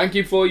 Thank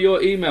you for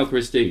your email,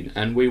 Christine,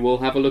 and we will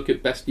have a look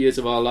at best years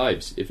of our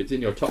lives. If it's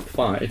in your top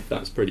 5,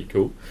 that's pretty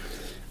cool.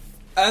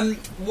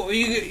 What were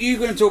you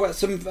going to talk about?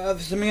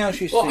 Something else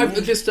you've seen?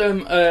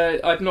 Well,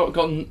 I've not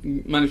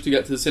managed to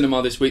get to the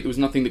cinema this week. There was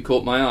nothing that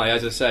caught my eye.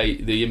 As I say,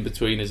 the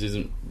In-Betweeners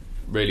isn't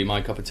really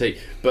my cup of tea.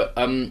 But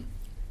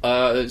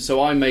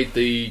so I made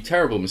the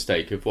terrible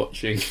mistake of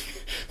watching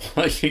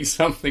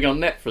something on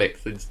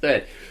Netflix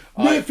instead.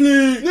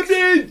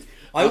 Netflix!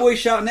 I always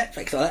shout Netflix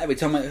like that every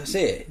time I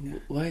see it.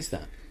 Why is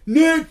that?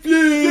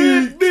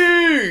 Netflix!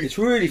 It's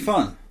really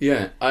fun.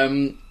 Yeah.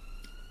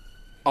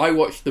 I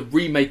watched the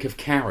remake of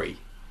Carrie.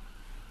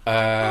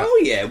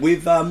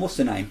 With what's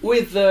her name?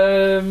 With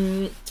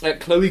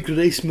Chloe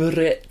Grace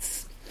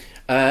Moretz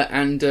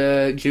and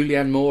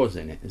Julianne Moore's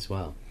in it as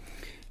well.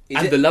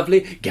 The lovely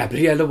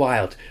Gabriella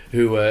Wilde,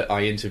 who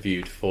I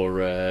interviewed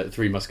for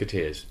Three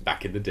Musketeers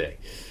back in the day.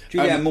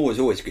 Julianne Moore is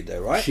always good though,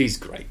 right? She's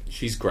great.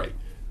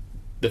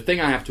 The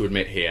thing I have to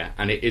admit here,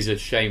 and it is a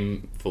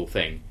shameful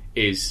thing,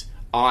 is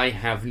I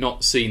have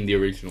not seen the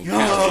original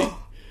Carrie.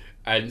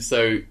 And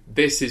so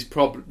this was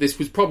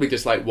probably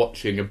just like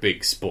watching a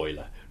big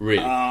spoiler, really.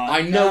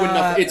 I know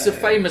enough. It's a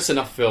famous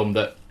enough film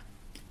that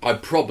I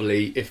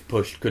probably, if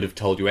pushed, could have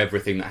told you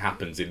everything that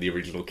happens in the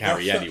original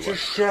Carrie anyway.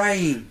 That's such a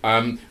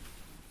shame.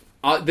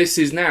 This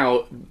is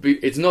now...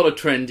 It's not a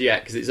trend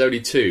yet, because it's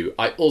only 2.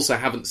 I also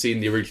haven't seen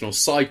the original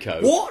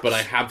Psycho. What? But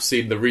I have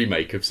seen the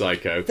remake of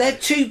Psycho. They're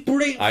 2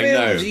 brilliant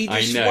films. You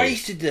just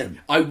wasted them.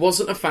 I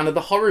wasn't a fan of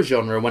the horror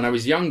genre when I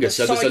was younger,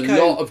 so there's a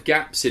lot of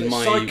gaps in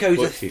my... Psycho's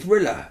a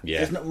thriller.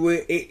 Yeah.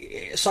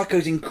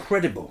 Psycho's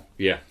incredible.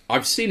 Yeah.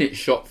 I've seen it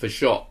shot for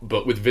shot,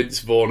 but with Vince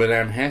Vaughn and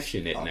Anne Heche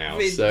in it now.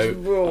 Vince so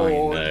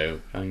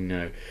Vaughn. I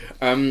know.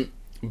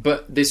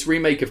 But this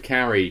remake of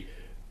Carrie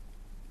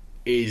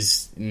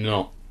is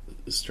not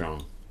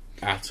strong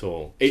at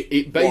all.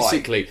 It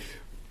basically...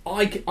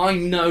 I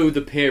know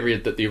the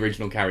period that the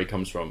original Carrie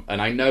comes from,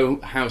 and I know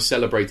how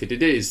celebrated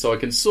it is, so I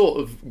can sort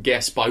of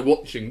guess by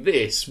watching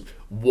this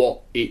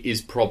what it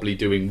is probably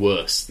doing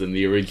worse than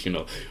the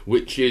original,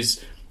 which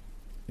is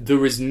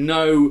there is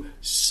no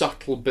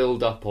subtle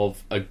build-up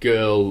of a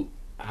girl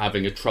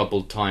having a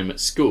troubled time at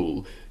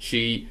school.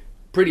 She...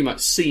 Pretty much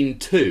scene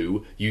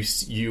 2,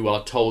 you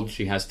are told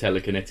she has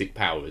telekinetic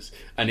powers,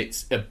 and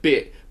it's a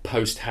bit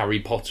post-Harry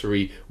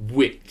Pottery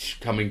witch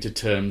coming to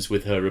terms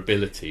with her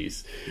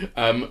abilities.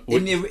 In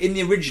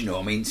the original,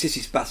 I mean,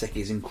 Sissy Spacek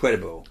is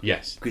incredible.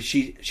 Yes, because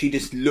she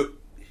just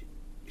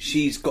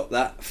she's got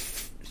that.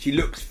 She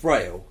looks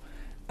frail,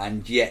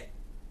 and yet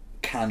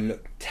can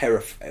look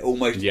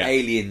almost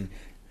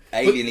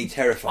alienly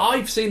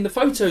terrifying. I've seen the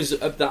photos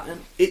of that,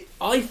 and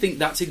I think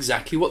that's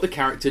exactly what the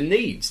character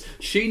needs.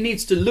 She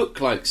needs to look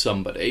like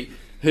somebody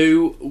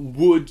who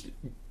would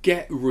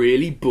get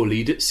really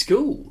bullied at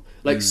school.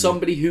 Like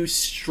somebody who's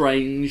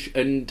strange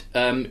and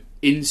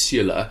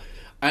insular.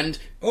 And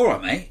all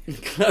right,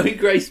 mate. Chloe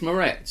Grace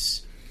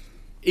Moretz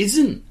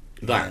isn't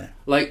that. Yeah.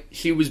 Like,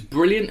 she was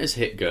brilliant as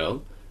Hit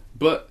Girl,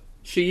 but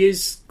she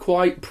is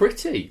quite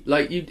pretty.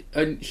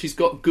 And she's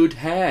got good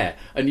hair,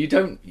 and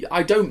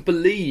I don't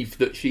believe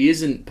that she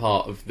isn't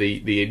part of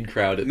the in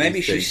crowd at maybe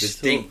these she things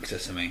stinks or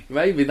something.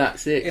 Maybe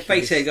that's it. If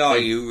they say, "Oh,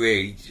 you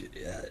really,"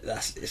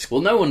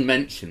 well, no one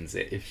mentions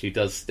it if she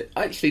does.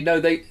 Actually, no.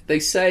 They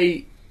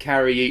say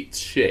Carrie eats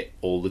shit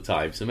all the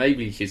time, so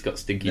maybe she's got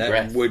stinky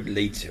breath. That would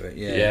lead to it.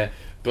 Yeah. Yeah,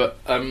 but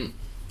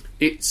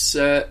it's.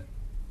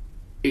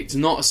 it's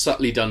not a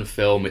subtly done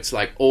film. It's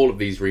like all of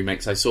these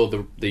remakes. I saw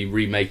the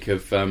remake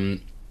of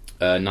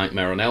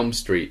Nightmare on Elm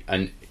Street,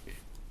 and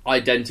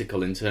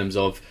identical in terms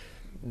of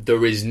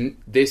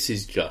this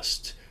is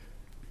just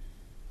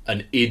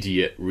an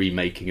idiot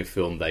remaking a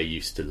film they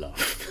used to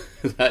love.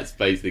 That's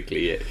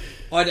basically it.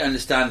 I don't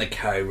understand the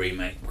Carrie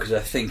remake because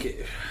I think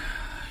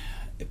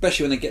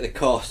especially when they get the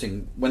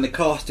casting, when the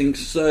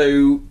casting's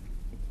so,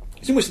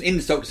 it's almost an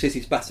insult to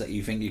Sissy Spacek.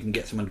 You think you can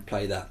get someone to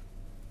play that?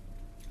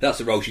 That's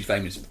the role she's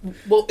famous.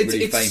 Well, it's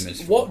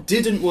famous for. What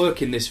didn't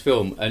work in this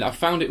film, and I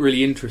found it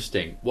really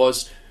interesting,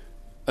 was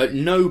at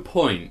no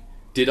point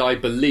did I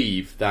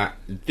believe that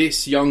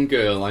this young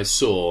girl I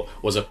saw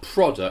was a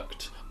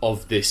product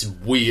of this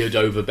weird,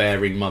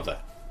 overbearing mother.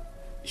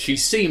 She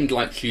seemed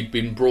like she'd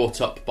been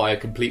brought up by a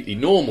completely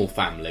normal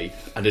family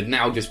and had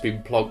now just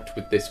been plonked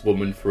with this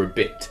woman for a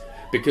bit.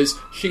 Because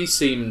she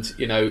seemed,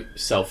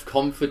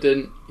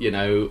 self-confident,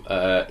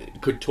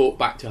 could talk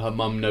back to her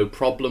mum no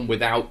problem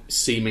without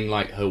seeming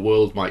like her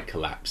world might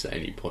collapse at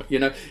any point.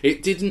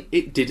 It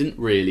didn't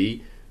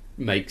really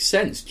make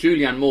sense.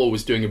 Julianne Moore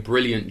was doing a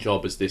brilliant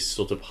job as this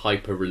sort of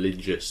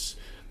hyper-religious,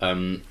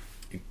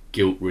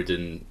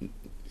 guilt-ridden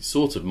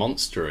sort of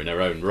monster in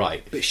her own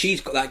right. But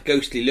she's got that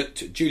ghostly look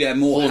to it. Julianne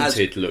Moore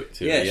haunted look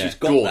to her. Yeah, she's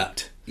got Gaunt.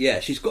 that. Yeah,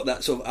 she's got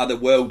that sort of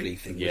otherworldly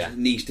thing which it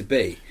needs to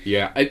be.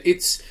 Yeah,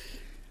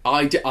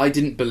 I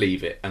didn't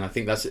believe it, and I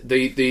think that's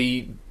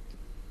the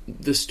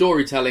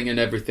storytelling and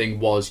everything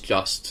was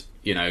just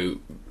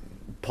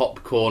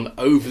popcorn,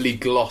 overly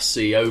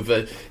glossy.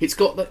 It's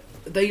got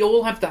they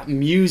all have that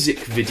music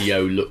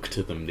video look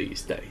to them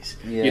these days.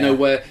 Yeah.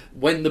 Where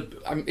when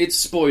it's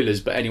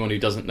spoilers, but anyone who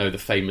doesn't know the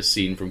famous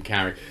scene from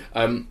Carrie,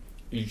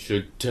 you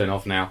should turn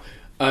off now.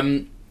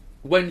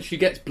 When she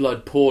gets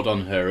blood poured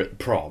on her at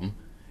prom,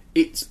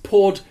 it's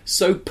poured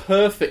so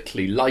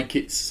perfectly, like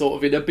it's sort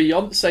of in a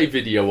Beyonce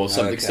video or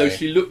something. Okay. So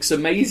she looks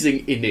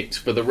amazing in it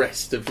for the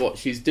rest of what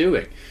she's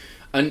doing,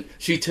 and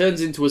she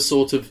turns into a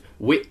sort of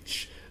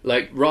witch.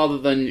 Like rather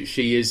than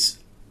she's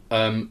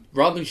a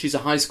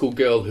high school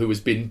girl who has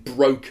been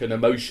broken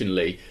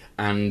emotionally,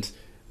 and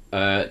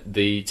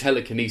the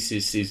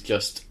telekinesis is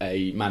just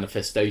a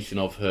manifestation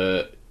of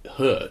her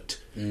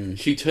hurt.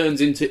 She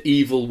turns into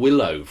Evil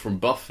Willow from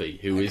Buffy,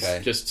 who is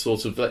just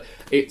sort of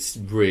it's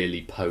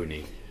really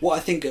pony. What I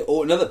think,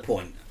 or another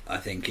point I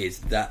think, is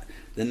that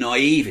the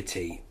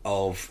naivety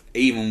of,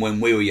 even when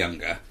we were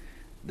younger,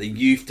 the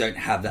youth don't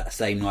have that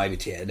same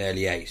naivety at an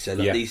early age. So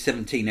these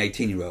 17,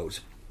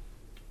 18-year-olds,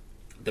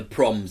 the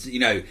proms,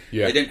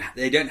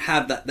 they don't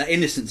have that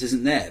innocence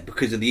isn't there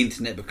because of the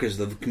internet, because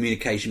of the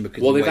communication,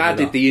 because they've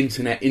added the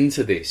internet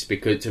into this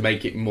because to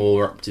make it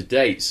more up to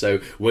date. So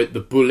with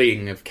the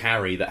bullying of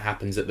Carrie that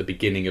happens at the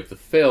beginning of the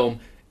film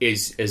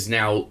is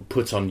now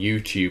put on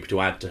YouTube to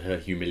add to her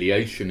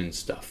humiliation and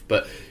stuff.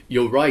 But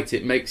you're right,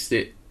 it makes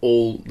it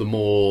all the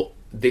more.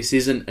 This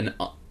isn't an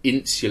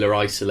insular,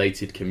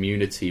 isolated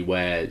community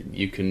where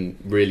you can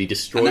really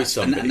destroy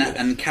somebody.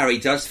 And Carrie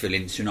does feel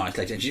insular and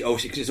isolated. And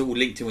obviously, because it's all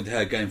linked in with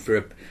her going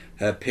through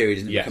her period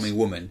and becoming a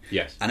woman.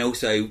 Yes. And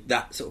also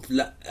that sort of.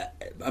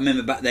 I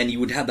remember back then you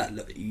would have that.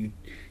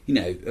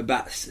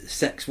 About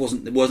sex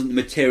wasn't the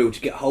material to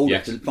get hold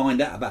of to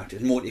find out about it.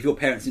 And more if your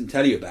parents didn't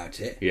tell you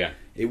about it. Yeah.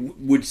 It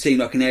would seem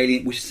like an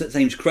alien, which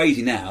seems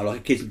crazy now. Like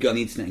a kid can go on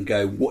the internet and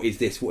go, "What is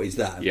this? What is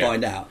that?" and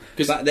find out.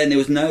 Because back then there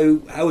was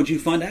no. How would you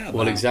find out?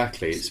 Well,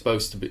 exactly. It's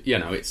supposed to be.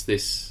 It's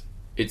this.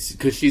 It's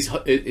because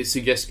it's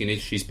suggesting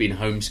she's been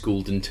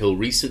homeschooled until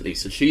recently,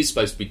 so she's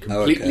supposed to be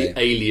completely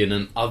alien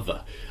and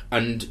other.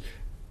 And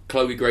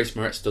Chloe Grace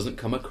Moretz doesn't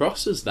come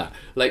across as that.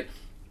 Like,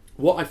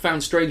 what I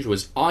found strange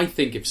was, I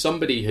think if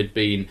somebody had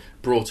been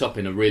brought up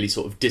in a really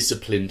sort of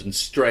disciplined and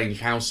strange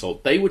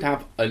household, they would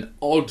have an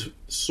odd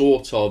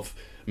sort of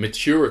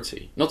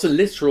maturity. Not a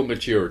literal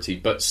maturity,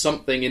 but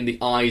something in the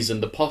eyes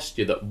and the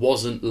posture that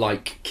wasn't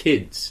like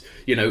kids.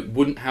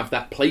 Wouldn't have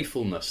that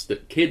playfulness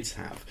that kids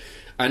have.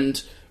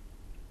 And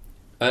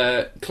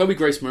Chloe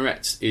Grace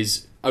Moretz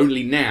is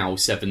only now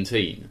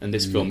 17, and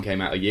this film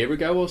came out a year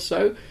ago or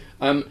so.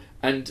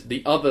 And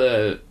the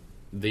other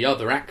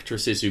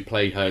actresses who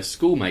play her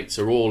schoolmates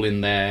are all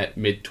in their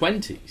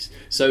mid-20s.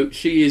 So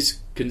she is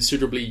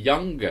considerably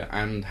younger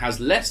and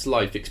has less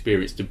life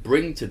experience to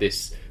bring to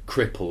this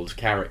crippled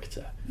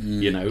character,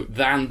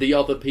 than the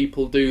other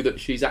people do that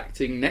she's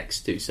acting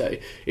next to. So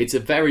it's a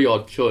very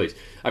odd choice.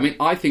 I mean,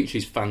 I think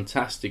she's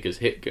fantastic as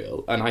Hit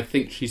Girl, and I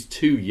think she's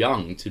too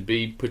young to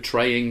be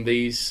portraying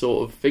these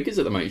sort of figures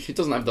at the moment. She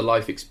doesn't have the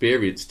life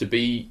experience to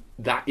be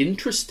that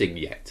interesting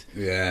yet.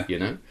 Yeah.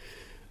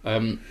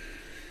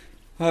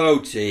 Oh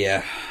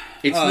dear.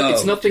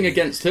 It's nothing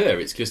against her,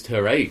 it's just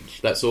her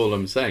age. That's all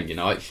I'm saying.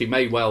 She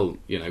may well,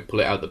 pull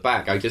it out the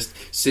bag. I just,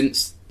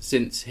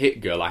 since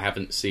Hit Girl, I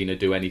haven't seen her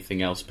do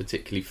anything else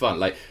particularly fun.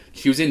 Like,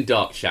 she was in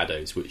Dark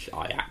Shadows, which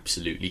I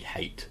absolutely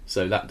hate.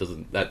 So that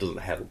doesn't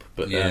help.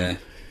 But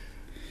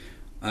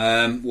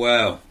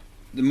well,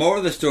 the moral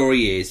of the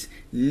story is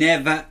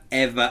never,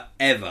 ever,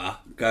 ever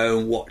go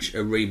and watch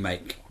a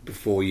remake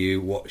before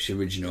you watch the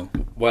original?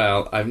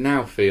 Well, I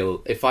now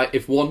feel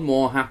if one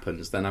more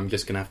happens, then I'm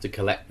just going to have to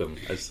collect them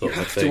as You sort of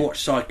a have to thing. watch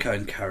Psycho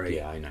and Carrie.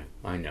 Yeah,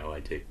 I know, I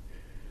do.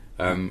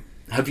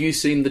 Have you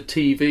seen the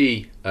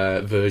TV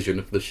version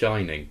of The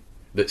Shining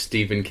that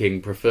Stephen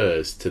King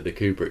prefers to the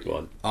Kubrick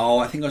one? Oh,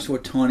 I think I saw a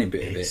tiny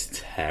bit of It's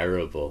it.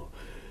 terrible.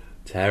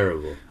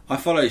 Terrible. I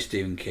follow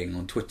Stephen King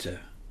on Twitter.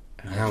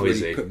 How It's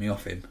is really he? put me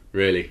off him.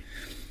 Really?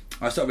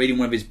 I started reading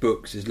one of his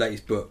books, his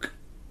latest book,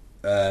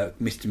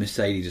 Mr.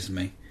 Mercedes to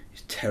me.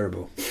 It's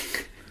terrible.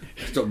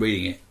 I stopped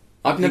reading it.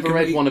 I've never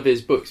read one of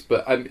his books,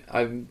 but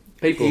I'm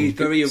people He's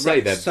very say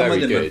erratic. they're Some very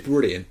of them good. are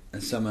brilliant,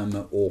 and some of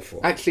them are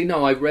awful. Actually,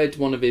 no, I read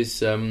one of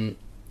his. I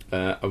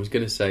was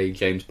going to say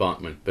James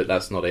Barkman, but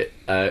that's not it.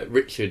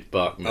 Richard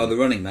Barkman. Oh, The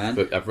Running Man.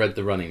 But I've read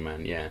The Running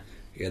Man. Yeah.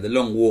 Yeah, The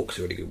Long Walk's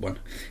a really good one.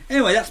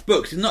 Anyway, that's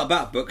books. It's not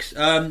about books.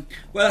 Well,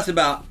 that's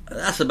about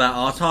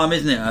our time,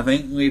 isn't it? I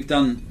think we've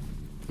done.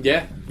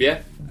 Yeah.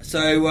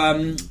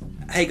 So,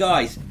 hey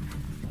guys,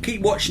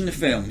 keep watching the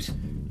films.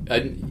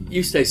 And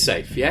you stay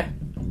safe. Yeah.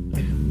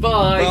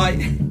 Bye.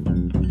 Bye.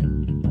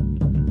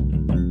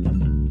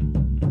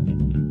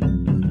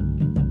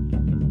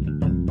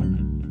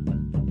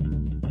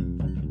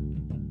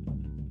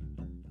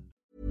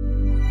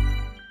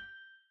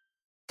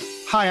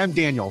 Hi, I'm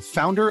Daniel,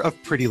 founder of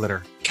Pretty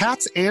Litter.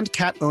 Cats and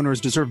cat owners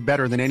deserve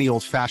better than any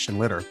old-fashioned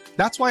litter.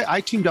 That's why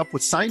I teamed up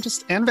with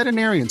scientists and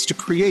veterinarians to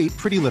create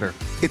Pretty Litter.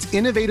 Its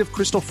innovative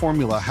crystal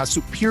formula has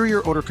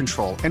superior odor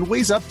control and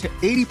weighs up to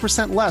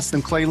 80% less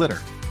than clay litter.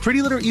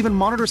 Pretty Litter even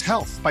monitors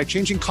health by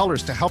changing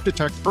colors to help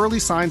detect early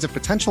signs of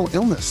potential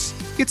illness.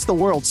 It's the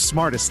world's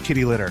smartest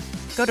kitty litter.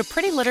 Go to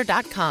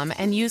prettylitter.com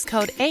and use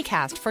code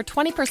ACAST for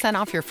 20%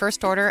 off your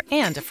first order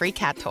and a free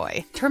cat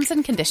toy. Terms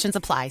and conditions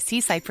apply. See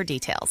site for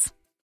details.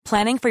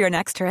 Planning for your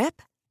next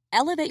trip?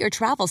 Elevate your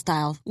travel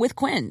style with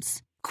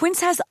Quince.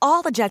 Quince has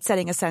all the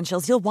jet-setting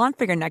essentials you'll want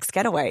for your next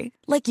getaway,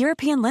 like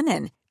European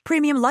linen,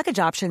 premium luggage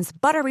options,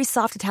 buttery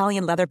soft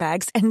Italian leather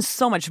bags, and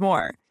so much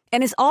more.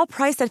 And is all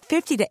priced at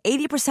 50 to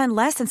 80%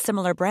 less than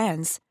similar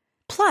brands.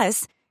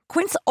 Plus,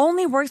 Quince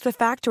only works with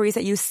factories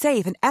that use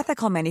safe and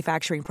ethical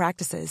manufacturing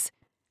practices.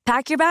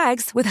 Pack your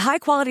bags with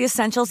high-quality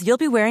essentials you'll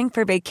be wearing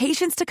for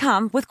vacations to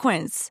come with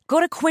Quince.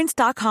 Go to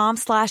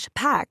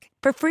quince.com/pack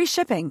for free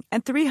shipping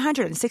and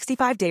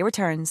 365-day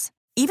returns.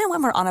 Even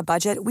when we're on a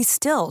budget, we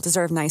still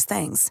deserve nice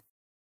things.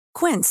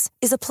 Quince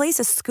is a place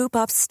to scoop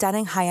up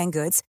stunning high-end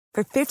goods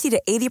for 50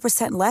 to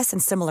 80% less than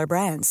similar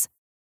brands.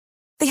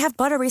 They have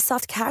buttery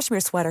soft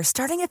cashmere sweaters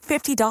starting at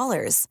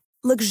 $50,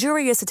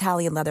 luxurious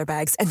Italian leather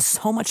bags, and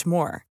so much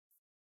more.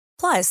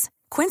 Plus,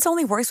 Quince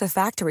only works with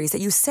factories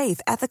that use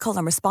safe, ethical,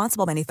 and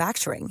responsible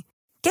manufacturing.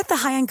 Get the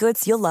high-end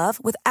goods you'll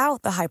love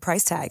without the high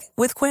price tag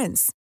with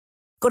Quince.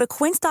 Go to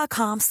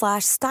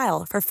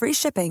quince.com/style for free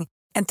shipping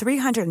and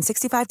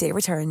 365-day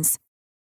returns.